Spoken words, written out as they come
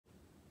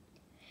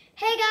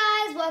Hey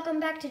guys, welcome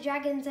back to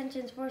Dragon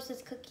Sentence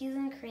vs. Cookies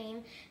and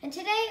Cream. And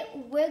today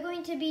we're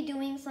going to be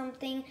doing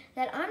something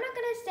that I'm not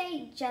going to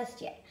say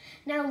just yet.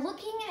 Now,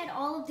 looking at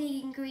all of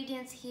the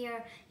ingredients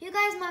here, you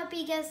guys might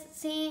be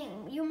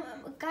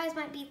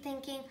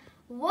thinking,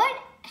 what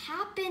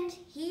happened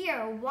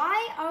here?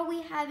 Why are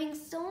we having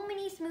so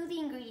many smoothie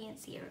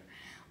ingredients here?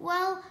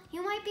 Well,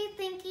 you might be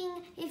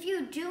thinking, if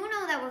you do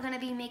know that we're going to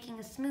be making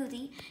a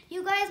smoothie,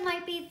 you guys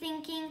might be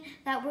thinking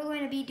that we're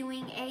going to be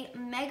doing a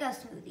mega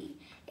smoothie.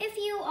 If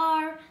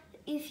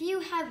you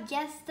have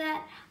guessed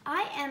that,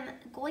 I am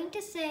going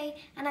to say,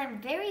 and I'm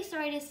very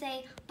sorry to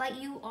say, but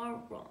you are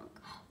wrong.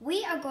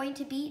 We are going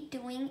to be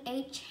doing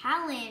a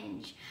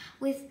challenge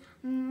with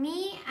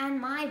me and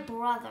my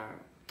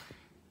brother.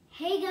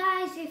 Hey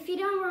guys, if you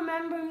don't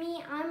remember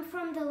me, I'm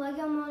from the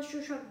Lego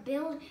Monster Truck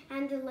build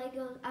and the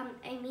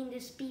the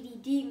Speedy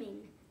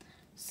Demon.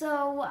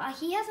 So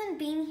he hasn't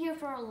been here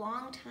for a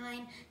long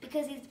time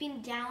because he's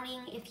been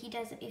doubting if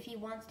he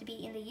wants to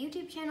be in the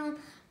YouTube channel.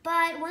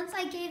 But once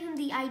I gave him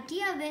the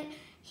idea of it,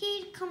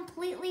 he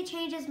completely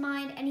changed his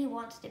mind and he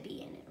wants to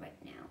be in it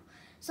right now.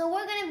 So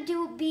we're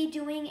gonna be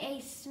doing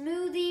a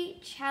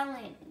smoothie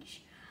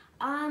challenge.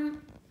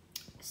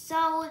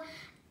 So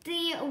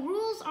the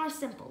rules are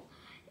simple.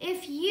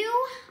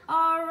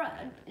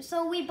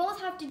 So we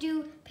both have to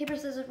do paper,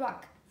 scissors,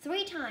 rock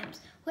 3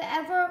 times.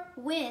 Whoever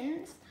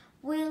wins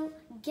will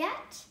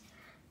get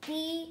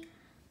the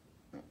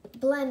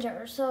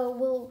blender. So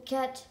we'll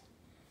get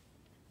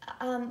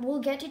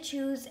to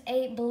choose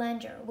a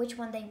blender, which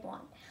one they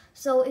want.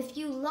 So if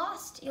you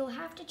lost, you'll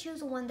have to choose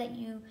the one that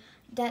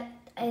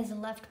is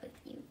left with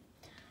you.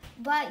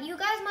 But you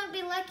guys might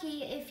be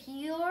lucky if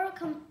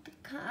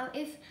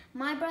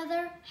my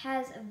brother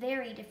has a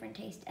very different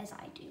taste as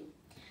I do.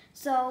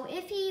 So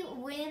if he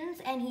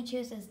wins and he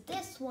chooses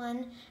this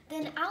one,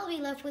 then I'll be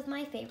left with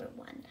my favorite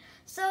one.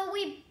 So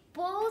we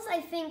both,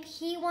 I think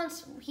he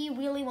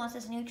really wants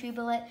this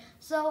NutriBullet,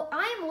 so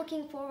I'm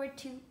looking forward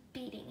to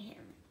beating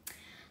him.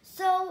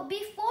 So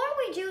before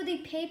we do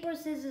paper,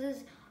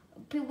 scissors,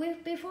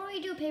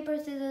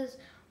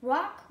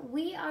 rock,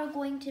 I'm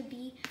going to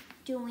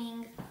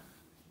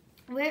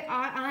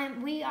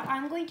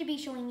be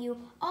showing you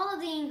all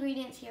of the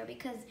ingredients here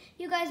because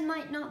you guys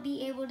might not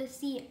be able to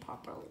see it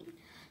properly.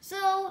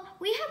 So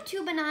we have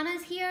 2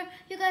 bananas here.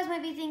 You guys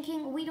might be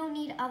thinking we don't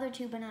need other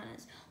 2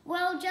 bananas.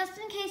 Well, just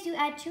in case you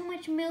add too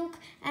much milk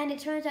and it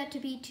turns out to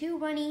be too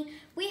runny,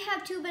 we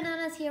have 2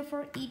 bananas here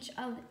for each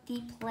of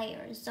the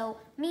players.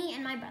 So me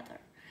and my brother.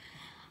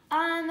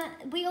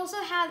 We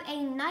also have a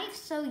knife,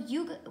 so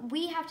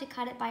we have to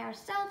cut it by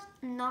ourselves,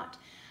 not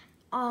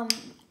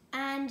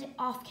and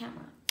off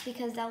camera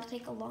because that'll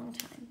take a long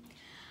time.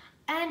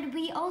 And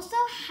we also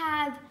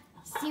have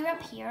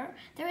syrup here.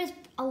 There is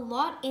a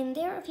lot in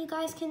there, if you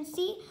guys can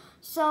see,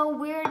 so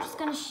we're just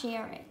gonna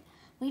share it.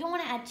 We don't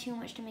want to add too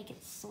much to make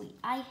it sweet.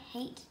 I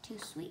hate too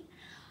sweet.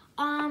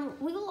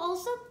 We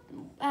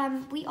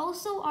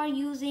also are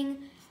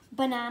using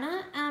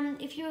banana.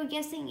 If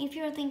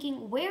you're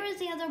thinking, where is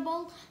the other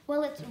bowl?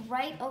 Well, it's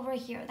right over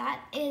here.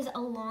 That is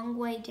a long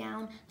way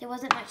down. There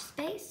wasn't much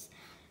space.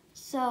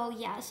 So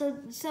yeah,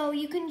 so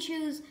you can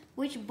choose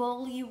which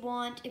bowl you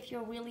want if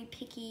you're really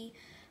picky,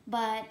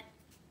 but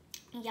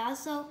yeah,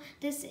 so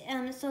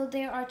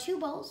there are 2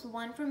 bowls,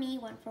 one for me,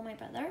 one for my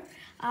brother.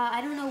 I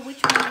don't know which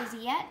one is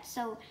yet,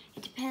 so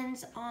it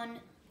depends on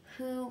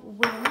who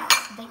wins.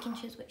 They can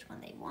choose which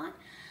one they want.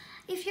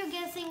 If you're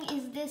guessing,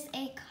 is this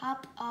a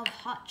cup of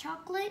hot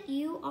chocolate?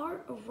 You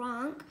are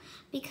wrong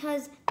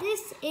because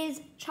this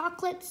is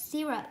chocolate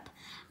syrup.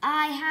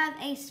 I have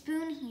a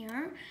spoon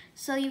here,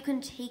 so you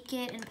can take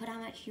it and put how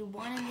much you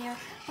want in there.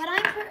 But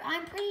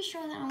I'm pretty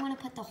sure that I want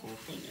to put the whole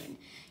thing in.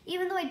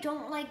 Even though I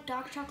don't like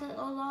dark chocolate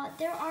a lot,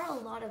 there are a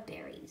lot of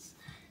berries.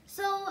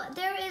 So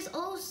there is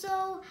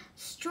also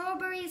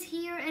strawberries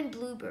here and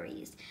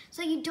blueberries.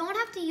 So you don't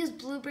have to use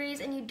blueberries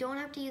and you don't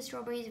have to use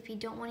strawberries if you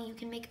don't want to. You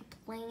can make a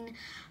plain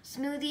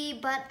smoothie,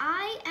 but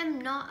I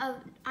am not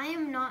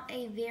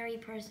a very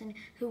person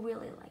who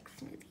really likes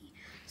smoothie.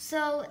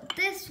 So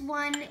this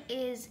one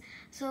is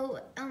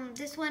for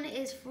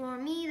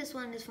me, this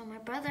one is for my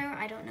brother.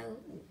 I don't know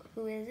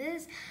who it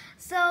is.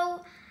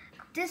 So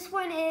this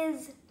one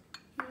is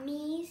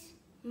Me.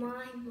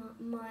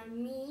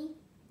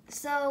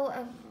 So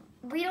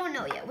we don't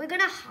know yet. We're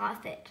gonna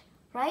half it,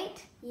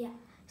 right? Yeah.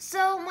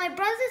 So my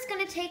brother's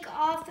gonna take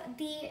on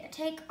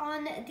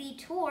the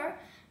tour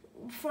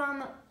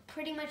from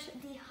pretty much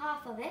the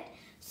half of it.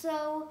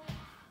 So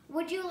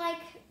would you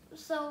like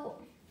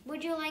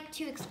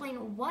to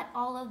explain what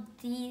all of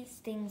these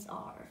things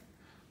are?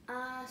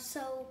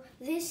 So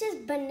this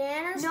is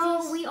bananas.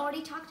 No, we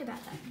already talked about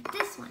that.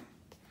 This one.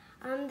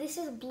 This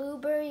is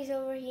blueberries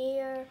over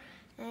here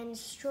and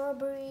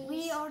strawberries.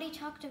 We already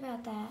talked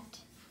about that.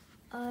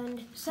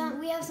 And so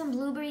we have some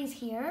blueberries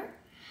here.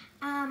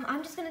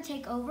 I'm just gonna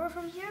take over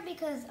from here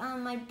because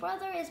my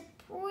brother is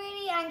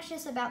pretty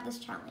anxious about this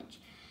challenge.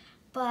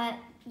 But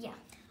yeah,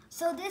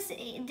 so this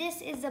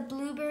is the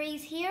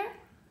blueberries here.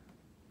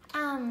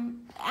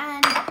 And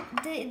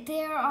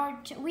there are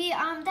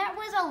that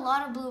was a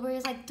lot of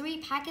blueberries, like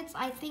 3 packets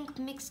I think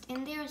mixed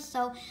in there,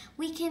 so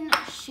we can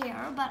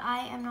share, but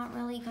I don't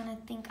really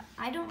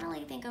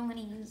think I'm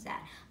gonna use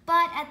that.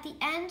 But at the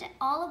end,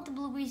 all of the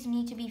blueberries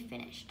need to be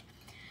finished.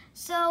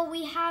 So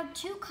we have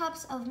 2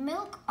 cups of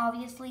milk.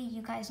 Obviously,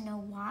 you guys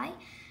know why.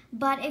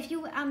 But if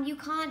you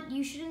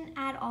you shouldn't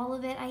add all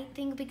of it, I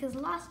think, because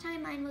last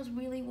time mine was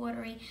really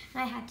watery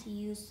and I had to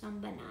use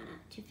some banana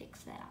to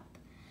fix that up.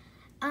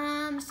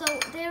 So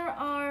there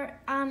are,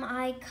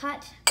 I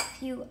cut a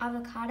few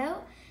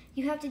avocado.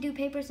 You have to do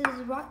paper,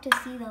 scissors, rock to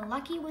see the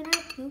lucky winner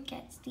who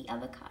gets the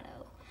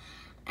avocado.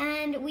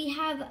 And we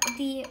have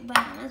the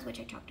bananas, which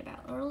I talked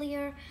about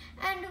earlier.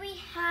 And we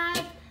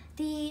have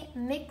the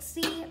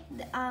Mixie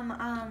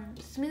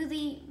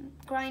smoothie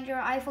grinder.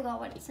 I forgot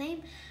what its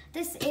name.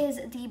 This is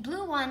the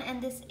blue one,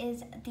 and this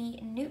is the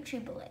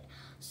NutriBullet.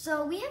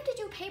 So we have to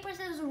do paper,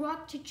 scissors,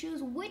 rock to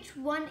choose which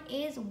one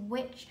is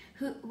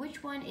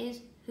which one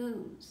is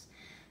whose.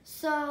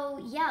 So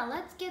yeah,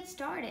 let's get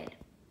started.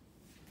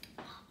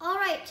 All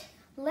right,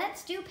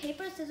 let's do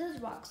paper,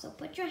 scissors, rock. So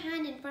put your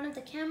hand in front of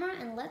the camera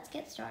and let's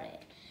get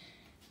started.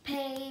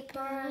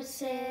 Paper,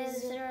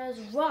 scissors,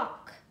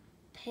 rock.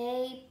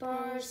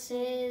 Paper,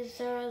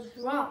 scissors,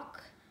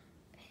 rock.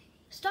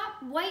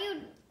 Stop. Why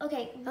you?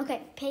 Okay.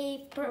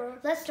 Paper.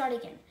 Let's start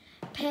again.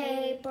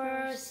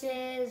 Paper,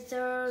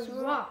 scissors,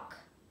 rock.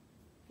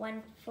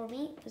 1 for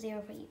me,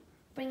 0 for you.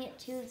 Bring it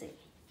to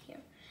here.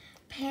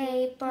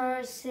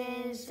 Paper,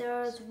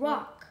 scissors,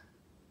 rock.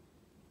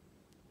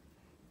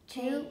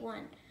 2,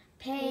 1.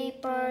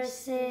 Paper,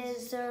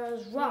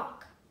 scissors,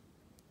 rock.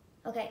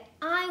 Okay,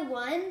 I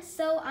won,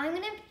 so I'm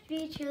going to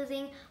be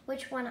choosing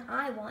which one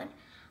I want.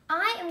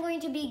 I am going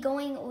to be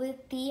going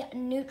with the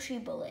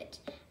NutriBullet.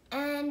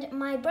 And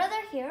my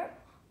brother here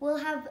will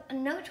have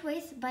no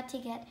choice but to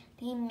get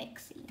the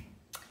Mixie.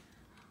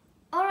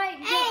 All right.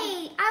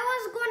 Hey, I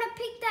was going to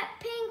pick that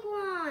pink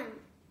one.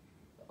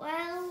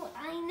 Well,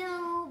 I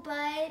know,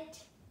 but,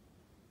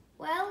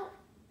 well,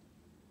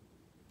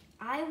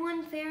 I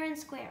won fair and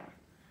square.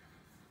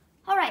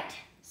 All right,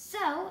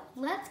 so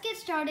let's get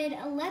started.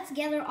 Let's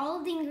gather all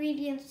of the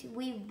ingredients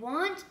we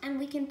want, and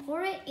we can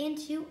pour it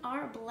into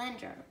our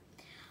blender.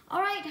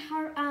 All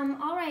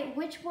right,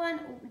 which one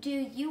do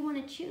you want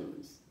to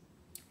choose?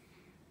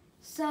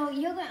 So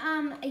you're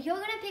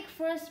gonna pick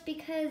first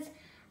because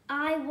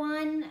I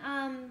won,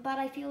 but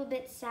I feel a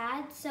bit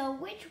sad. So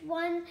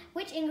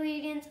which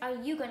ingredients are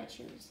you gonna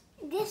choose?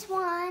 This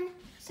one.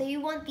 So you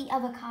want the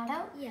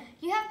avocado? Yeah.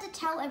 You have to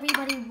tell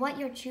everybody what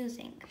you're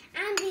choosing.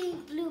 And the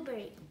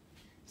blueberry.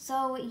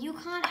 So you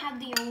can't have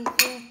the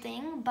whole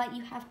thing, but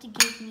you have to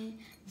give me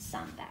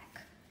some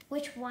back.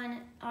 Which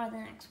one are the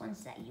next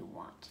ones that you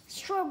want?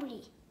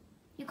 Strawberry.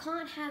 You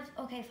can't have,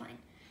 okay, fine.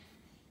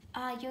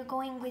 You're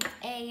going with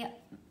a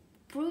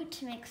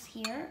fruit mix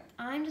here.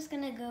 I'm just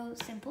gonna go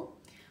simple.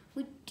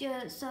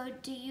 So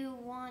do you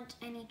want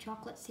any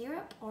chocolate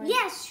syrup? Or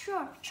yes,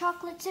 sure.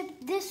 Chocolate syrup,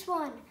 this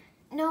one.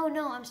 No,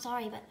 I'm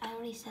sorry, but I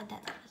already said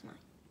that was mine.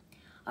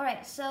 All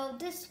right, so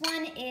this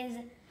one is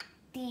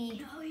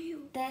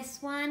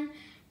this one,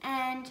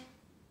 and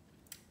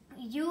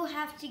you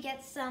have to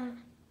get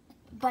some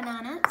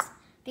bananas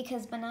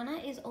because banana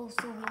is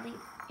also really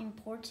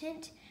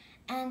important,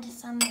 and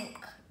some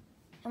milk.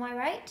 Am I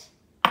right?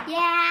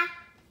 Yeah.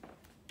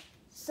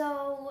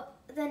 So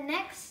the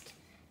next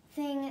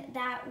thing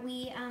that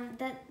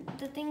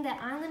the thing that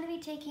I'm going to be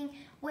taking,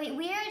 wait,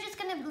 we are just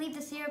going to leave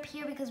the syrup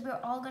here because we're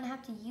all going to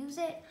have to use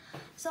it.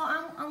 So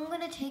I'm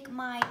going to take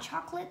my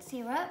chocolate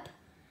syrup,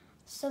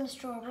 some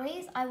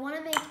strawberries. I want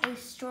to make a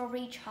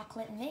strawberry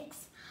chocolate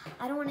mix.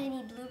 I don't want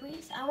any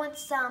blueberries. I want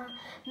some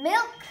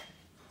milk,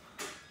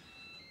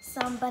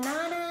 some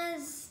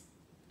bananas,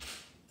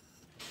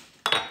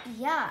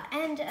 yeah,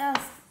 and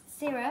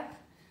syrup,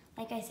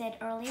 like I said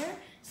earlier.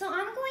 So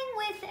I'm going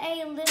with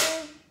a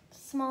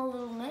small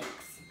little mix.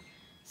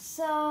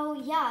 So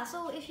yeah,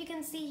 so if you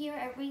can see here,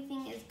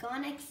 everything is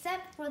gone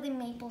except for the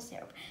maple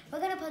syrup. We're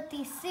gonna put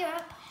the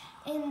syrup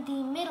in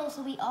the middle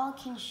so we all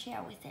can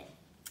share with it.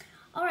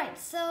 All right,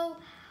 so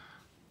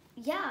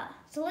yeah,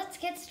 so let's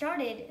get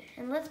started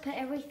and let's put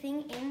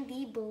everything in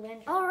the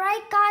blender. All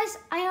right, guys,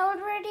 I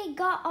already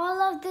got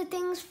all of the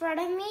things in front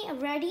of me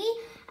ready.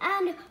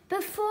 And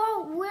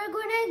before we're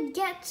gonna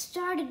get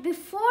started,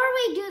 before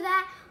we do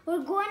that,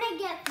 we're going to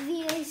get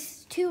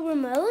these 2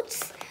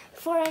 remotes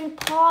for a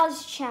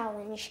pause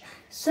challenge.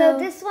 So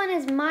this one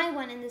is my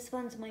one and this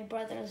one's my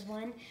brother's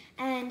one.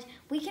 And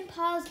we can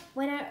pause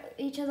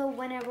each other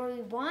whenever we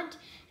want,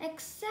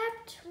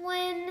 except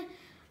when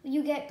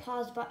you get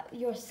paused by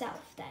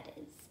yourself, that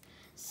is.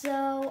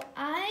 So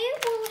I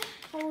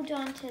will hold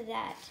on to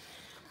that.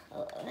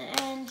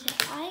 And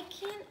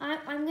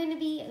I'm going to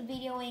be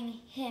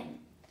videoing him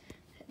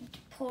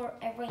pour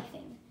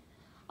everything.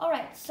 All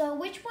right, so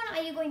which one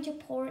are you going to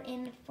pour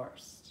in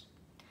first?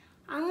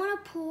 I'm going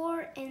to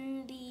pour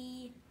in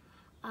the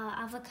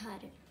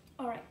avocado.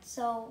 All right,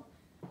 so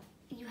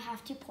you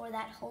have to pour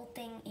that whole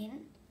thing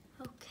in.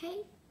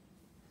 Okay.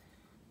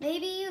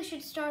 Maybe you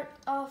should start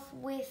off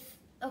with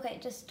Okay,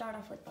 just start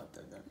off with both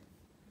of them.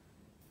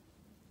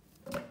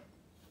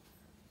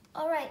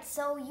 All right,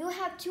 so you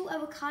have 2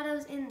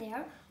 avocados in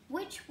there.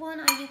 Which one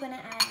are you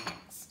gonna add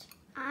next?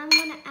 I'm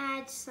gonna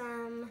add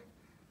some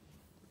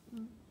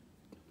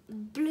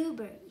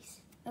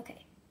blueberries.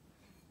 Okay.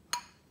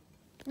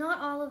 Not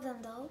all of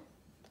them though.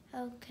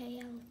 Okay,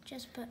 I'll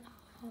just put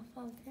half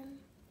of them.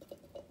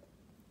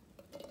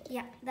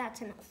 Yeah,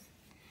 that's enough.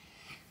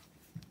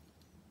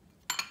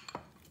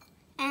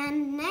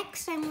 And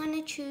next I'm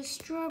gonna choose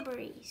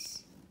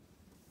strawberries.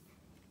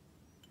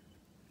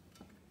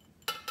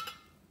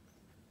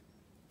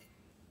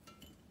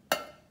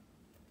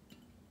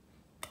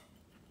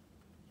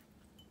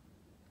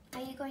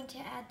 Are you going to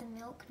add the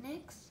milk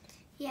next?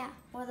 Yeah,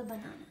 Or the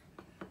banana?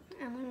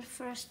 I'm gonna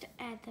first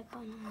add the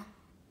banana.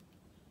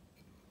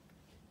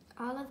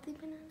 All of the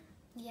banana?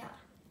 Yeah.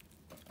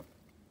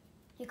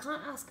 You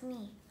can't ask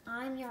me.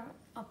 I'm your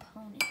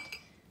opponent.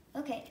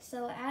 Okay,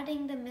 so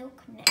adding the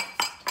milk next.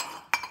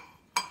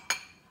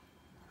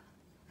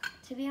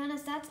 To be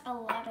honest, that's a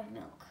lot of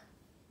milk.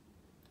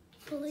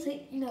 Fully? So,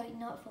 no,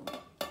 not fully.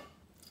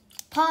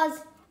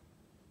 Pause.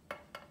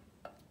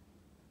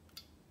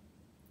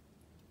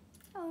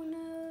 Oh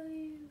no.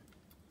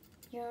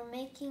 You're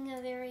making a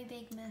very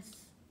big mess.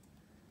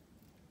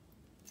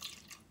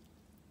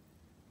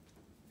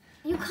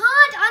 You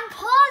can't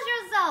unpause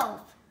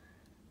yourself.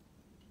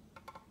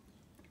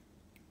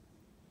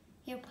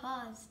 You're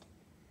paused.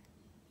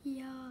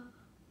 Yeah,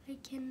 I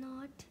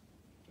cannot.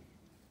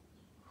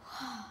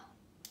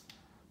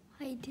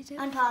 I did it.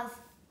 Unpause.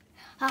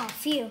 Oh,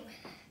 phew.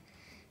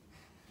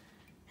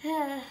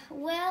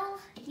 Well,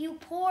 you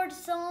poured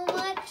so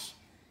much,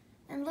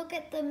 and look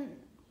at the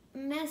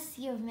mess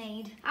you've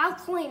made. I'll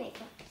clean it.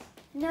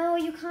 No,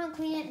 you can't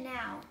clean it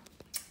now.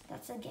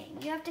 That's a game.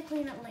 You have to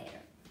clean it later.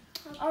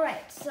 Okay. All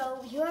right,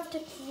 so you have to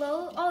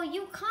close. Oh,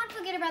 you can't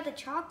forget about the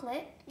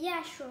chocolate.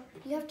 Yeah, sure.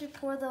 You have to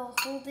pour the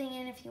whole thing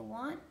in if you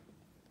want.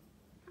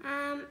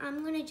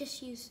 I'm gonna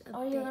just use a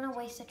Or bit. you're gonna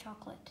waste the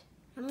chocolate.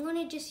 I'm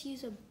gonna just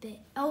use a bit.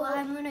 Oh, Well-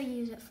 I'm gonna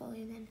use it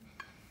fully then.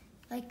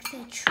 Like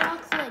the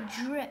chocolate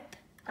drip.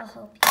 I'll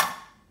help you.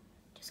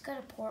 Just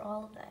gotta pour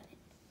all of that in.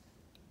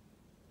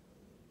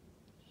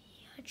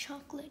 Yeah,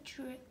 chocolate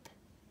drip.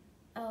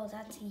 Oh,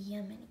 that's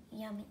yummy,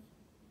 yummy.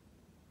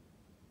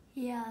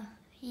 Yeah,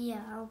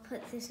 I'll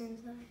put this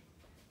inside.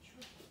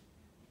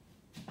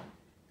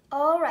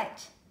 All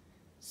right.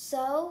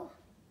 So,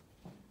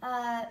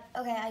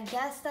 okay, I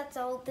guess that's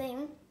the whole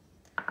thing.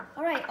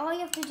 All right, all you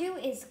have to do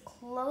is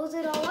close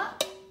it all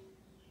up.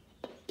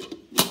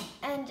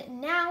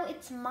 And now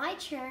it's my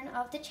turn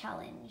of the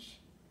challenge.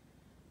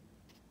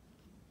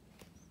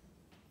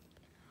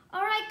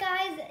 All right,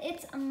 guys,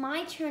 it's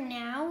my turn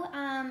now.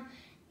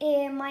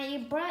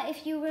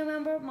 If you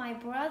remember, my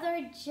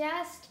brother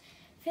just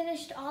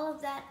finished all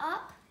of that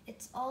up.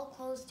 It's all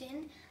closed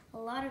in, a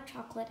lot of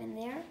chocolate in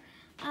there.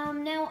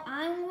 Now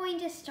I'm going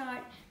to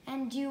start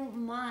and do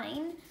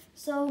mine.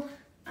 So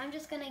I'm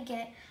just gonna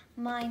get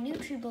my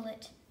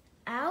NutriBullet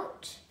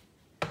out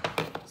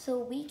so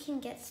we can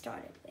get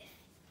started with.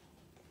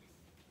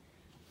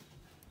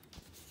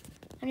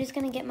 I'm just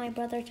gonna get my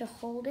brother to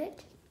hold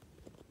it.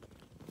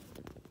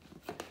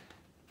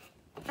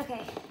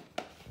 Okay,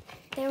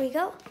 there we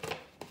go.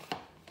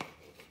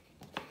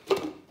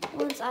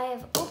 Once I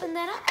have opened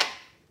that up,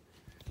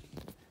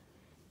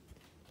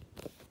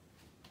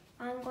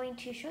 I'm going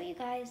to show you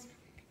guys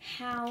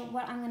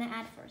what I'm gonna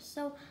add first.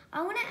 So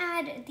I wanna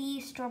add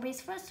the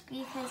strawberries first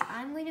because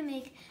I'm going to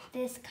make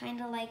this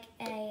kind of like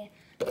a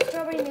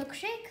strawberry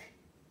milkshake.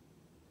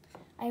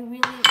 I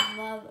really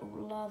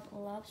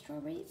love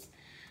strawberries.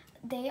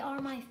 They are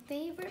my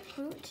favorite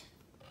fruit,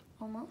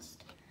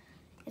 almost.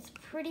 It's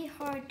pretty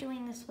hard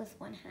doing this with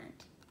one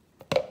hand.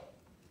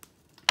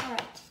 All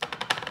right,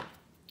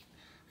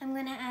 I'm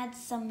gonna add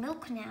some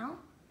milk now.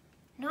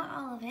 Not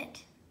all of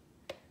it.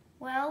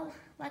 Well,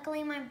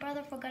 luckily my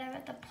brother forgot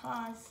about the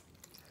pause.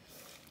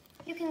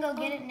 You can go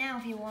get it now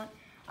if you want.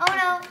 Oh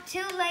no,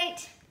 too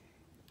late.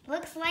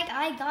 Looks like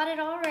I got it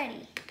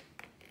already.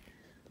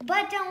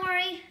 But don't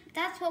worry,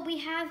 that's what we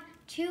have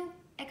 2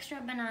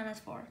 extra bananas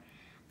for.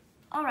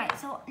 All right,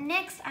 so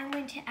next I'm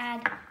going to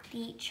add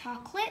the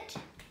chocolate.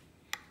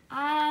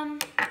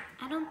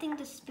 I don't think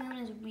the spoon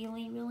is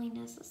really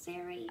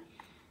necessary,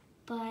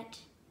 but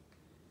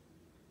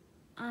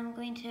I'm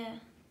going to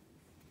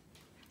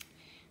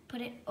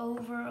put it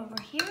over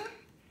here,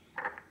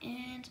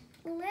 and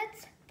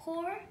let's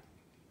pour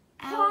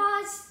out.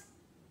 Pause.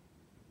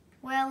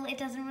 Well, it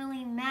doesn't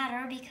really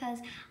matter because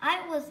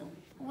I was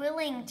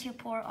willing to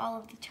pour all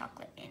of the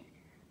chocolate in.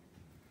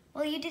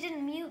 Well, you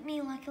didn't mute me,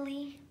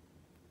 luckily.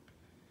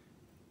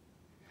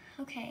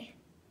 Okay.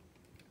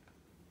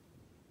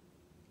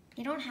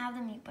 You don't have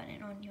the mute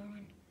button on your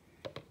one.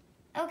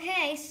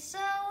 Okay, so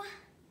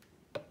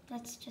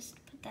let's just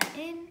put that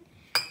in.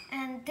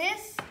 And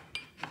this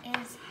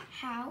is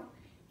how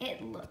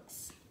it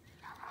looks.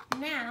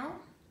 Now,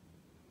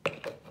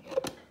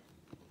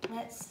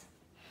 let's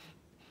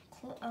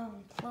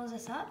close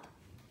this up.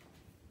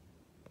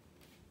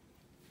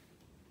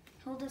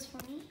 Hold this for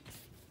me.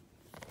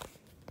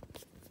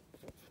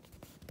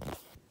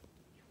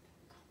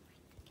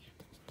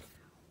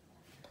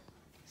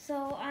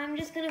 So I'm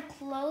just gonna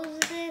close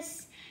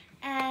this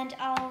and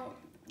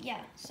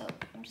so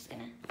I'm just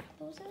gonna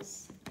close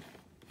this.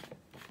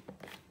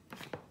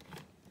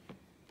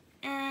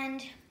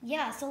 And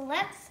yeah, so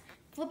let's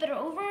flip it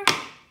over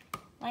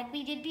like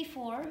we did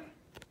before.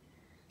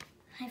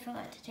 I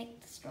forgot to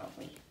take the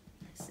strawberry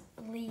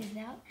leaves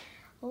out.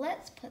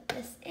 Let's put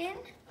this in.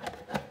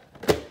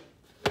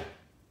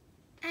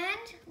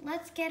 And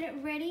let's get it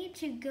ready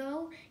to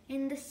go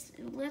in this.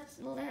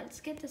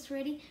 Let's get this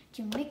ready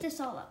to mix this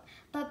all up.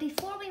 But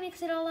before we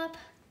mix it all up,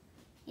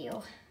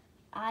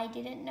 I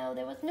didn't know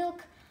there was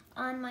milk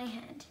on my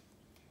hand.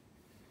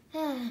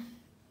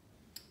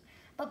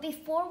 But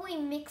before we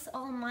mix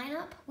all mine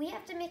up, we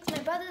have to mix my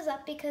brother's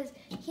up because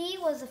he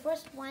was the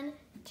first one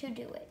to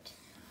do it.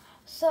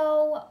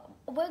 So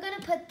we're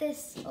gonna put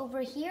this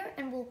over here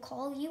and we'll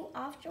call you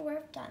after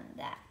we've done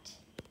that.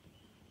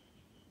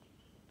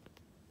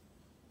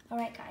 All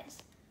right, guys,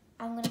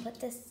 I'm gonna put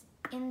this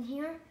in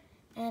here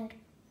and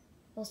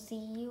we'll see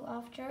you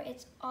after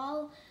it's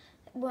all,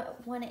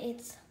 when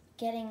it's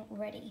getting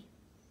ready.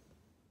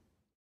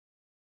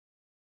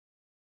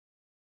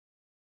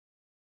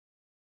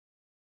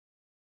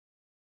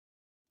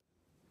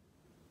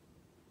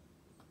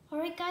 All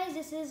right, guys,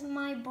 this is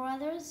my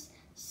brother's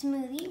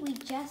smoothie. We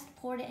just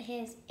poured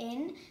his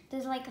in.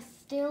 There's like a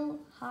still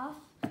half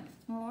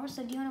more,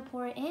 so do you wanna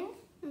pour it in?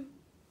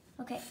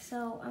 Okay,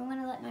 so I'm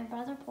gonna let my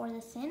brother pour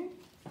this in.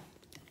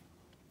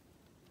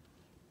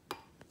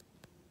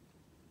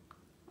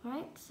 All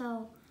right,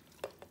 so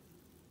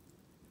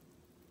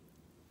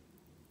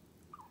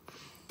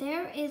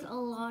there is a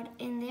lot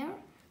in there.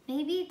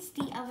 Maybe it's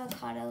the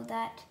avocado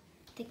that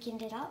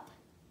thickened it up.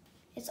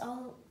 It's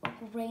all like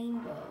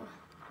rainbow,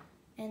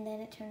 and then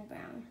it turned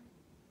brown.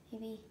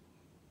 Maybe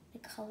the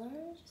color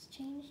just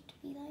changed to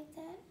be like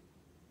that.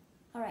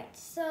 All right,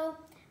 so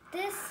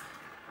this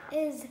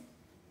is,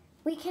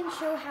 we can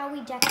show how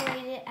we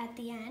decorate it at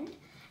the end.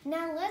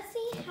 Now let's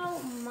see how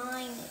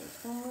mine is.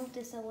 We'll move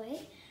this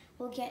away.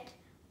 We'll get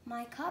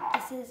my cup.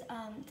 This is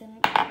the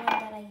one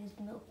that I used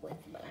milk with,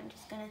 but I'm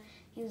just gonna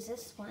use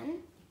this one.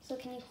 So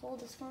can you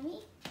hold this for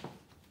me?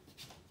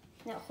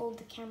 Now hold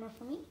the camera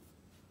for me.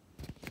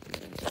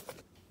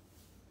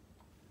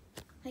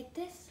 Like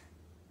this.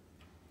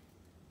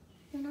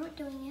 You're not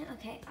doing it?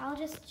 Okay, I'll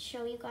just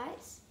show you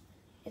guys.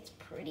 It's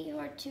pretty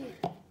hard to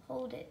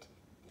hold it.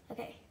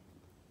 Okay.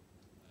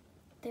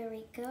 There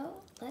we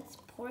go. Let's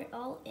pour it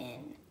all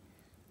in.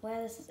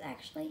 Wow, this is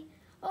actually,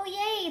 oh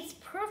yay, it's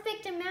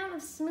perfect amount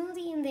of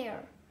smoothie in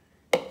there.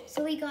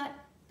 So we got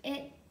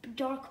it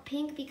dark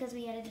pink because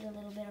we added a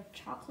little bit of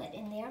chocolate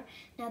in there.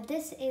 Now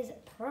this is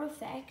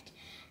perfect.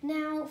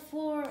 Now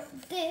for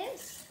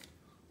this,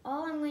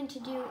 all I'm going to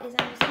do is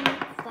I'm just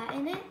gonna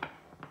flatten it.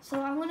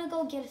 So I'm gonna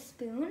go get a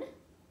spoon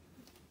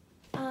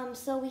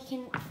so we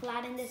can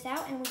flatten this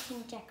out and we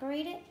can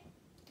decorate it.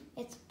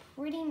 It's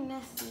pretty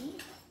messy.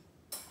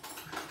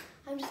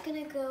 I'm just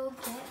gonna go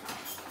get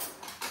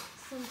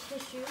some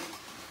tissue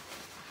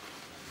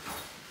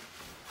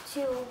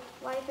to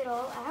wipe it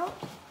all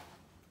out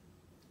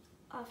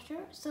after.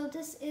 So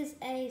this is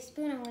a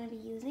spoon I'm gonna be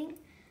using.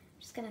 I'm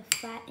just gonna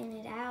flatten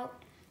it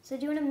out. So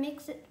do you wanna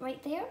mix it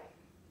right there?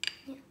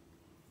 Yeah.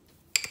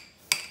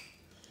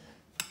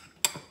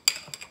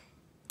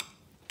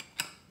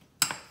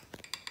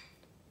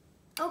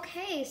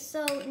 Okay,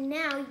 so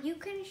now you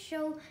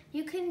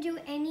can do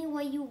any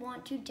way you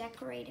want to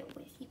decorate it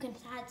with. You can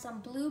add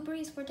some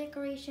blueberries for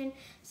decoration,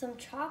 some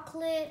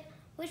chocolate.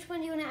 Which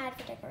one do you want to add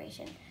for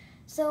decoration?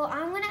 So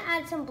I'm gonna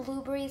add some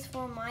blueberries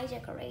for my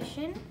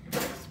decoration.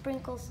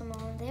 Sprinkle some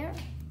on there.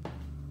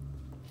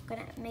 I'm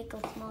gonna make a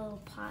small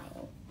little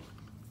pile.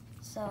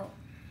 So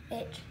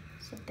it's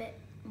a bit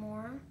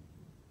more.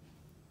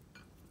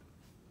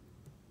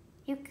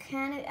 You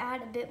can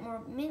add a bit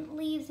more mint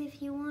leaves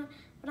if you want,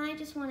 but I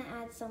just want to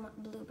add some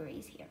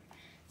blueberries here.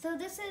 So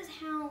this is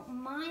how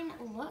mine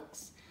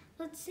looks.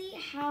 Let's see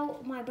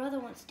how my brother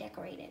wants to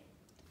decorate it.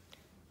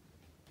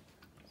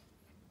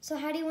 So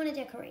how do you want to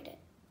decorate it?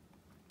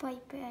 By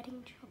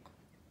adding chocolate.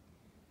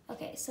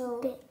 Okay,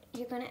 so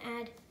you're going to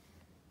add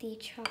the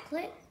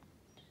chocolate.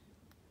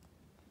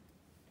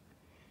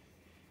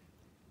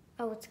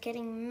 Oh, it's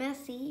getting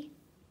messy.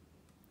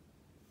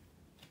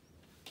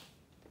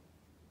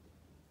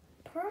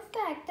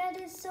 Perfect, that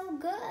is so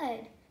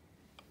good.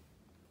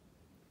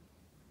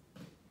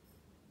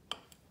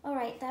 All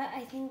right,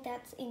 I think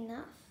that's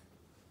enough.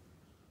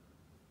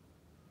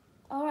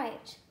 All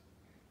right,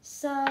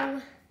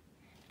 so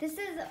this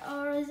is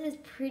ours is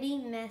pretty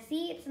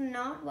messy. It's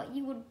not what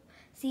you would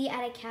see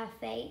at a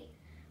cafe.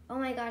 Oh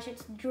my gosh,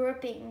 it's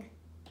dripping.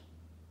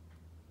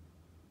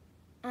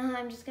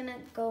 I'm just gonna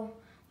go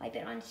wipe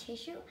it on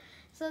tissue.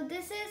 So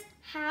this is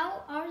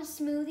how our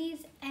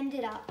smoothies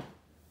ended up.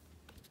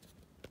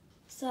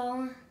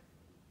 So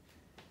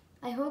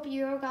I hope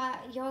your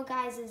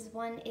guys'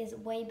 one is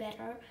way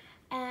better.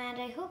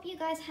 And I hope you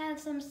guys have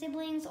some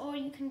siblings or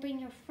you can bring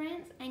your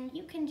friends and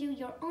you can do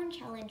your own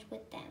challenge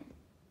with them.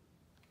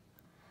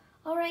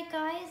 All right,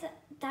 guys,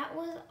 that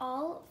was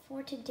all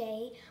for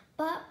today.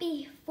 But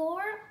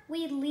before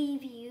we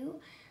leave you,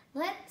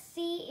 let's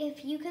see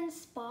if you can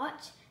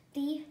spot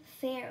the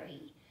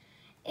fairy.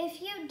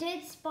 If you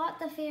did spot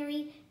the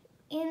fairy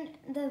in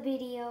the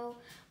video,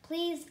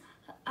 please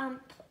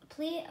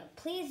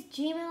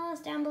Gmail us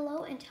down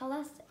below and tell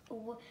us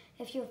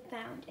if you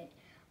found it.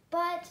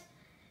 But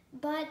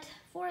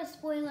for a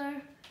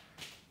spoiler,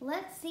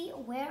 let's see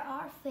where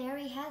our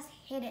fairy has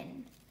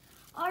hidden.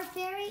 Our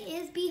fairy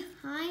is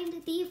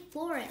behind the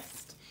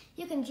forest.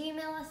 You can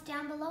Gmail us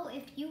down below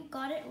if you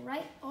got it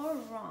right or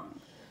wrong.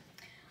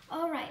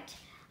 All right,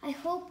 I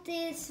hope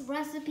this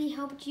recipe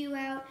helped you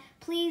out.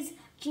 Please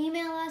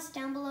Gmail us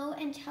down below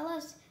and tell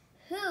us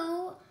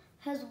who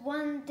has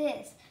won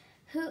this.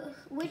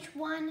 Which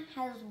one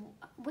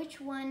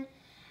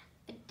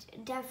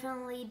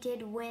definitely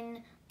did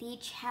win the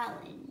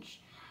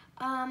challenge.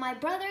 My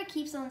brother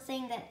keeps on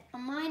saying that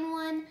mine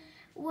won.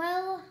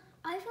 Well,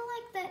 I feel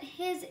like that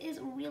his is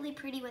really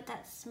pretty with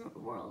that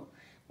swirl.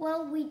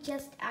 Well, we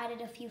just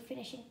added a few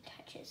finishing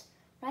touches,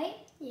 right?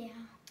 Yeah.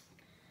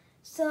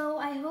 So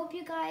I hope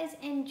you guys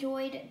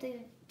enjoyed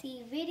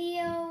the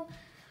video.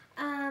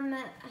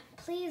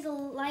 Please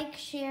like,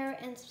 share,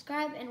 and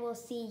subscribe, and we'll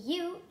see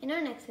you in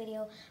our next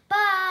video.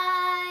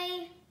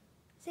 Bye!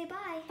 Say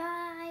bye.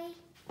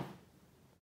 Bye.